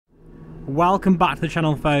Welcome back to the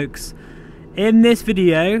channel, folks. In this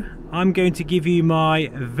video I'm going to give you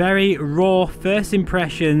my very raw first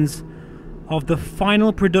impressions of the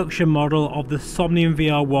final production model of the Somnium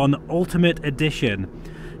VR1 Ultimate Edition.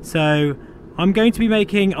 So I'm going to be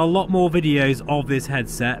making a lot more videos of this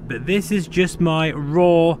headset, but this is just my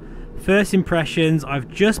raw first impressions. I've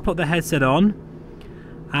just put the headset on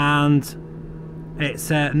and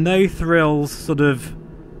it's no thrills, sort of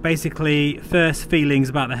basically first feelings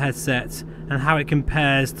about the headset and how it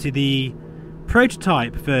compares to the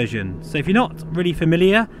prototype version. So if you're not really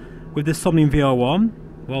familiar with the Somnium VR1,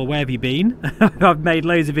 well, where have you been? I've made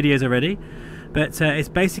loads of videos already, but it's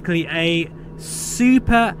basically a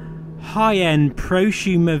super high-end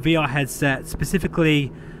prosumer VR headset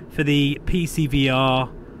specifically for the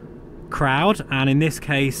PCVR crowd, and in this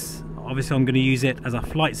case obviously I'm going to use it as a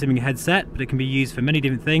flight simming headset, but it can be used for many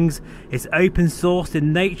different things. It's open sourced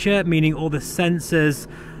in nature, meaning all the sensors,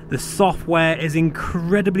 the software is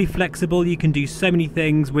incredibly flexible. You can do so many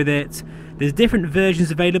things with it. There's different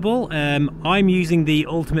versions available. I'm using the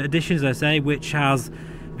Ultimate Edition, as I say, which has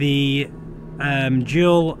the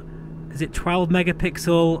dual, is it 12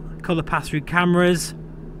 megapixel color pass-through cameras.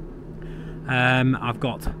 I've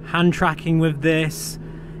got hand tracking with this.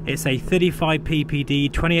 It's a 35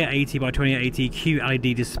 ppd 2880 by 2880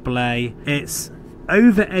 QLED display. It's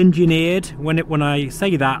over-engineered. When I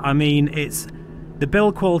say that, I mean the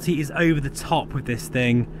build quality is over the top with this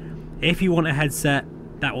thing. If you want a headset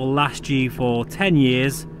that will last you for 10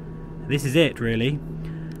 years, this is it, really.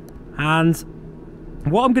 And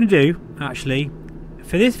what I'm going to do, actually,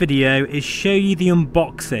 for this video is show you the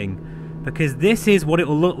unboxing, because this is what it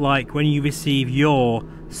will look like when you receive your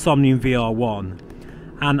Somnium VR1.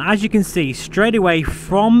 And as you can see, straight away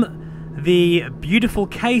from the beautiful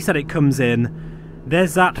case that it comes in,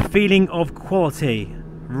 there's that feeling of quality,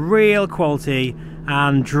 real quality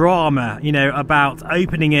and drama, you know, about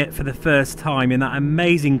opening it for the first time in that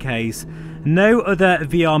amazing case. No other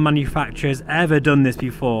VR manufacturer's ever done this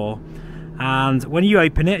before. And when you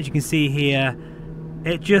open it, as you can see here,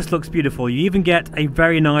 it just looks beautiful. You even get a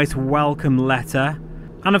very nice welcome letter.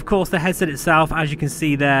 And of course the headset itself, as you can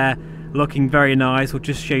see there, looking very nice. We'll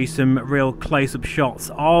just show you some real close-up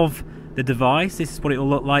shots of the device. This is what it will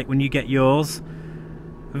look like when you get yours.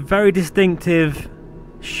 Very distinctive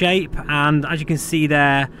shape, and as you can see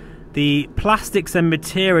there, the plastics and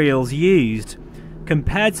materials used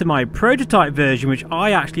compared to my prototype version, which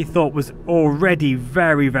I actually thought was already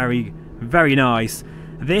very, very, very nice.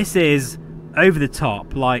 This is over the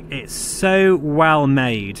top. Like, it's so well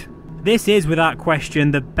made. This is, without question,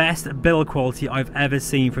 the best build quality I've ever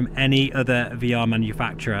seen from any other VR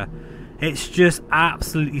manufacturer. It's just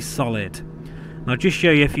absolutely solid. And I'll just show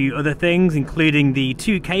you a few other things, including the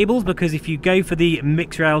two cables, because if you go for the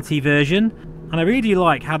mixed reality version, and I really do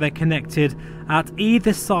like how they're connected at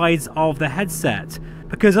either sides of the headset,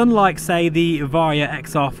 because unlike, say, the Varia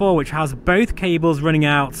XR4, which has both cables running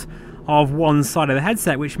out of one side of the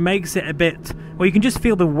headset, which makes it a bit, well, you can just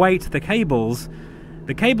feel the weight of the cables.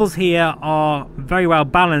 The cables here are very well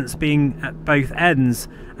balanced, being at both ends,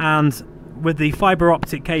 and with the fiber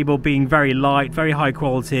optic cable being very light, very high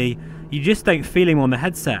quality, you just don't feel him on the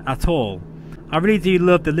headset at all. I really do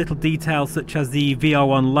love the little details, such as the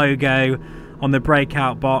VR1 logo on the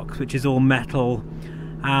breakout box, which is all metal.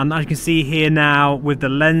 And as you can see here now with the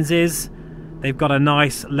lenses, they've got a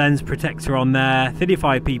nice lens protector on there,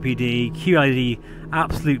 35 ppd QLED,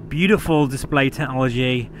 absolute beautiful display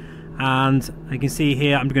technology. And you can see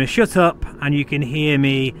here, I'm going to shut up and you can hear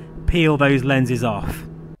me peel those lenses off.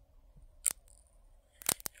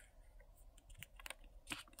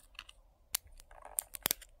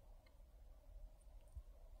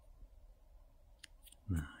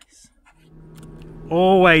 Nice.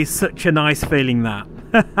 Always such a nice feeling, that.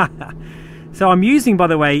 So I'm using, by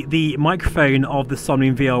the way, the microphone of the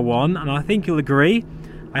Somnium VR1, and I think you'll agree.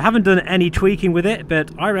 I haven't done any tweaking with it, but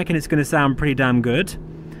I reckon it's going to sound pretty damn good.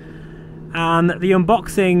 And the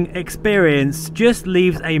unboxing experience just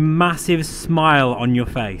leaves a massive smile on your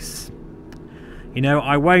face. You know,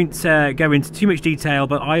 I won't go into too much detail,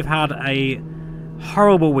 but I've had a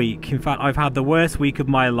horrible week. In fact, I've had the worst week of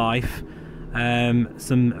my life.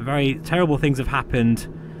 Some very terrible things have happened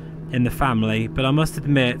in the family, but I must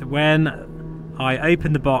admit, when I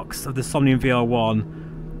opened the box of the Somnium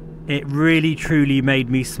VR1, it really truly made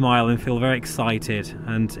me smile and feel very excited,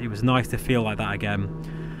 and it was nice to feel like that again.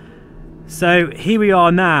 So here we are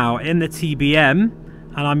now in the TBM,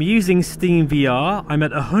 and I'm using Steam VR. I'm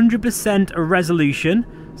at 100% resolution,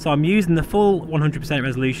 so I'm using the full 100%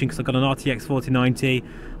 resolution because I've got an RTX 4090.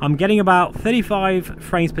 I'm getting about 35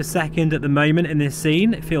 frames per second at the moment in this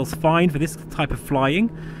scene. It feels fine for this type of flying.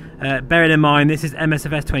 Bearing in mind this is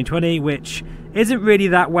MSFS 2020, which isn't really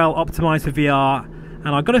that well optimized for VR, and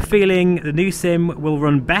I've got a feeling the new sim will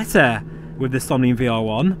run better with the Somnium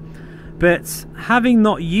VR1. But having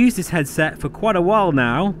not used this headset for quite a while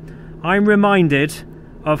now, I'm reminded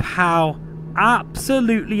of how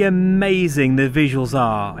absolutely amazing the visuals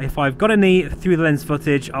are. If I've got any through the lens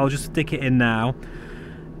footage, I'll just stick it in now.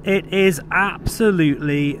 It is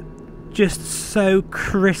absolutely just so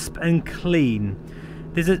crisp and clean.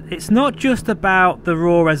 It's not just about the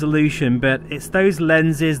raw resolution, but it's those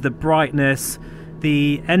lenses, the brightness,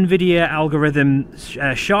 the NVIDIA algorithm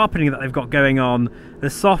sharpening that they've got going on, the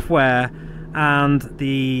software, and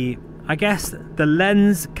I guess the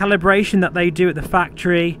lens calibration that they do at the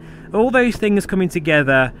factory. All those things coming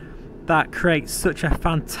together that creates such a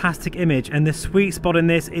fantastic image, and the sweet spot in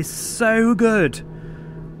this is so good.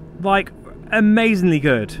 Like, amazingly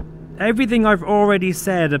good. Everything I've already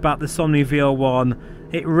said about the Somnium VR1,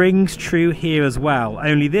 it rings true here as well.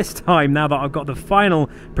 Only this time, now that I've got the final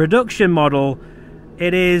production model,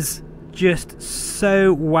 it is just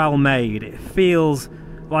so well made. It feels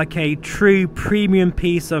like a true premium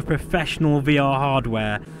piece of professional VR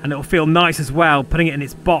hardware, and it'll feel nice as well putting it in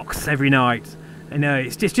its box every night. You know,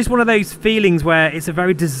 it's just one of those feelings where it's a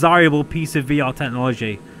very desirable piece of VR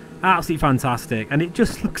technology. Absolutely fantastic, and it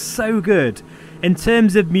just looks so good. In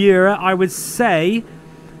terms of Mura, I would say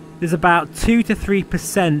there's about 2 to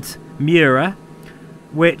 3% Mura,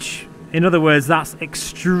 which, in other words, that's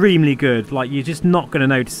extremely good. Like, you're just not going to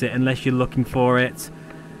notice it unless you're looking for it.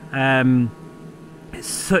 It's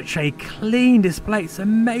such a clean display. It's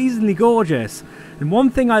amazingly gorgeous. And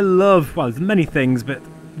one thing I love, well, there's many things, but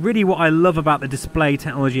really what I love about the display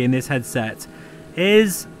technology in this headset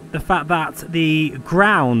is the fact that the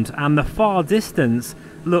ground and the far distance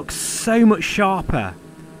looks so much sharper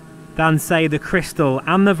than, say, the Crystal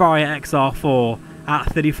and the Varia XR4 at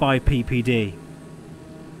 35 ppd.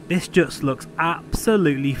 This just looks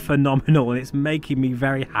absolutely phenomenal, and it's making me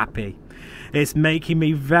very happy. It's making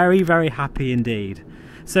me very, very happy indeed.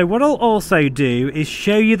 So what I'll also do is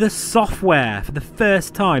show you the software for the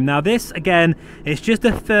first time. Now this, again, is just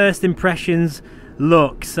a first impressions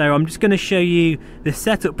look, so I'm just going to show you the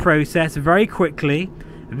setup process very quickly.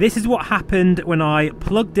 This is what happened when I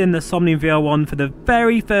plugged in the Somnium VR1 for the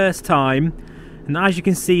very first time, and as you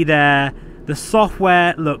can see there, the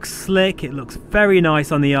software looks slick, it looks very nice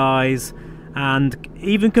on the eyes, and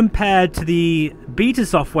even compared to the beta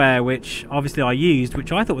software, which obviously I used,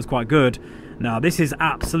 which I thought was quite good, now this is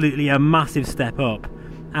absolutely a massive step up.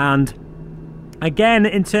 And again,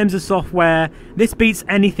 in terms of software, this beats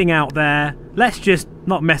anything out there. Let's just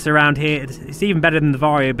not mess around here. It's even better than the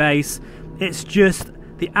Vario base. It's just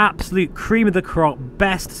the absolute cream of the crop,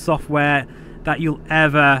 best software that you'll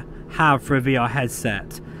ever have for a VR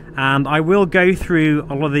headset. And I will go through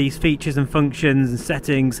a lot of these features and functions and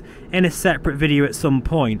settings in a separate video at some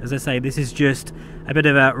point. As I say, this is just a bit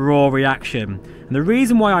of a raw reaction. And the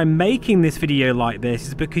reason why I'm making this video like this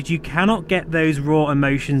is because you cannot get those raw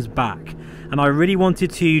emotions back. And I really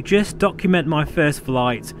wanted to just document my first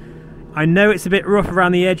flight. I know it's a bit rough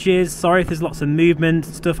around the edges, sorry if there's lots of movement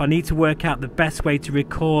and stuff. I need to work out the best way to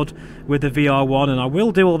record with the VR1, and I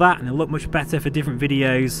will do all that, and it'll look much better for different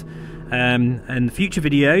videos and future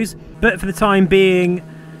videos. But for the time being,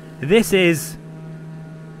 this is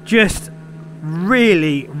just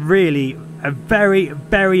really, really a very,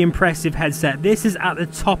 very impressive headset. This is at the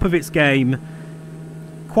top of its game.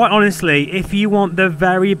 Quite honestly, if you want the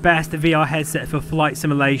very best VR headset for flight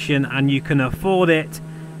simulation and you can afford it,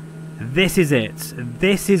 this is it.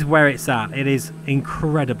 This is where it's at. It is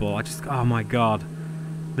incredible. Oh my god.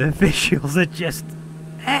 The visuals are just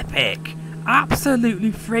epic. Absolutely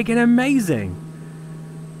friggin' amazing.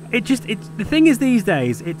 The thing is, these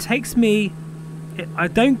days, it takes me... I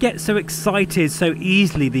don't get so excited so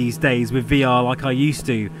easily these days with VR like I used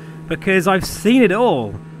to, because I've seen it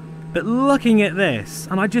all. But looking at this,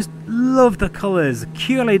 and I just love the colours,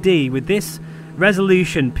 QLED with this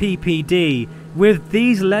resolution, PPD, with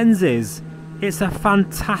these lenses, it's a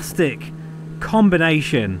fantastic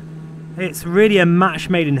combination. It's really a match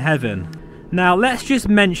made in heaven. Now let's just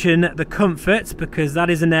mention the comfort, because that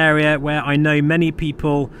is an area where I know many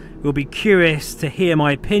people will be curious to hear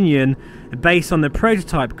my opinion based on the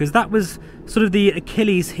prototype, because that was sort of the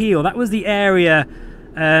Achilles heel. That was the area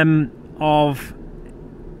of,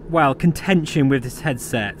 well, contention with this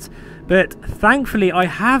headset. But thankfully I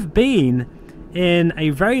have been in a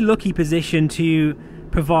very lucky position to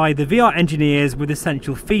provide the VR engineers with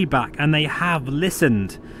essential feedback, and they have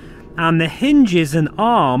listened. And the hinges and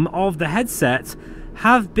arm of the headset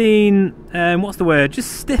have been,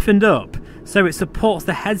 just stiffened up, so it supports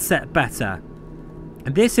the headset better.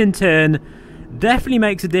 And this in turn definitely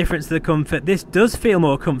makes a difference to the comfort. This does feel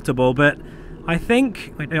more comfortable, but I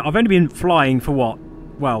think I've only been flying for what?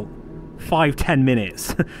 Well, 5-10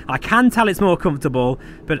 minutes. I can tell it's more comfortable,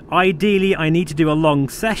 but ideally I need to do a long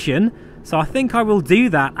session, so I think I will do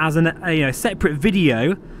that as a separate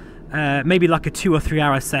video, maybe like a 2 or 3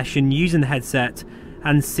 hour session using the headset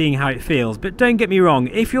and seeing how it feels. But don't get me wrong,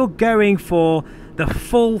 if you're going for the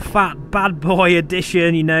full fat bad boy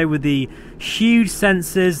edition, you know, with the huge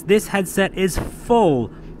sensors, this headset is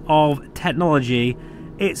full of technology.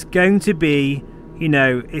 It's going to be, you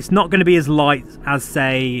know, it's not going to be as light as,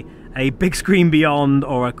 say, a Big Screen Beyond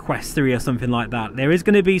or a Quest 3 or something like that. There is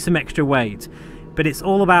going to be some extra weight, but it's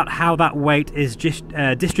all about how that weight is just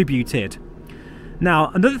distributed.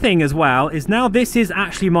 Now, another thing as well is, now this is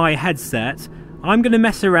actually my headset, I'm going to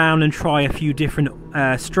mess around and try a few different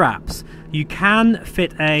straps. You can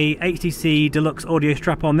fit a HTC Deluxe audio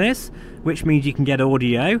strap on this, which means you can get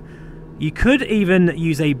audio. You could even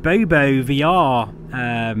use a Bobo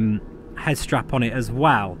VR head strap on it as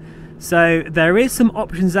well. So there is some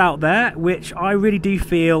options out there, which I really do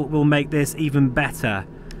feel will make this even better.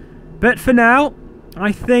 But for now,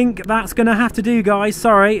 I think that's going to have to do, guys.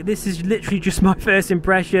 Sorry, this is literally just my first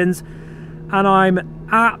impressions, and I'm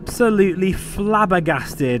absolutely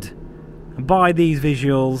flabbergasted by these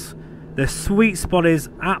visuals. The sweet spot is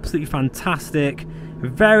absolutely fantastic,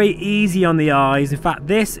 very easy on the eyes. In fact,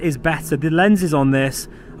 this is better. The lenses on this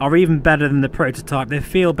are even better than the prototype. They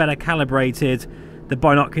feel better calibrated. The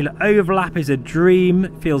binocular overlap is a dream.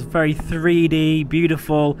 It feels very 3D,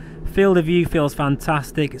 beautiful. Field of view feels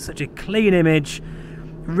fantastic. It's such a clean image.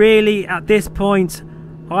 Really, at this point,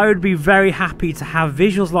 I would be very happy to have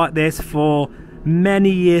visuals like this for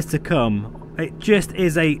many years to come. It just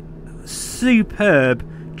is a superb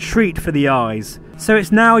treat for the eyes. So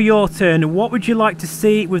it's now your turn. What would you like to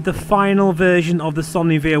see with the final version of the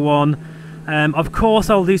Somnium VR1? Of course,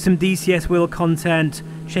 I'll do some DCS wheel content,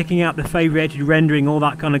 checking out the favorited rendering, all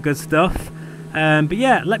that kind of good stuff. But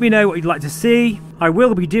yeah, let me know what you'd like to see. I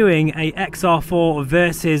will be doing a XR4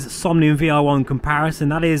 versus Somnium VR1 comparison.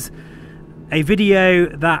 That is a video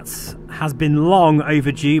that has been long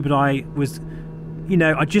overdue, but I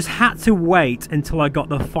just had to wait until I got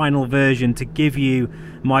the final version to give you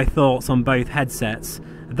my thoughts on both headsets.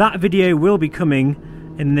 That video will be coming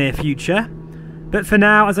in the near future. But for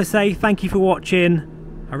now, as I say, thank you for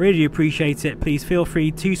watching. I really appreciate it. Please feel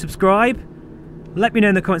free to subscribe. Let me know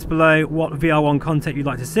in the comments below what VR1 content you'd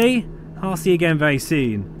like to see. I'll see you again very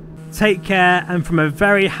soon. Take care, and from a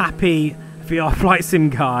very happy VR Flight Sim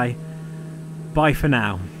guy, bye for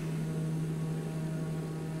now.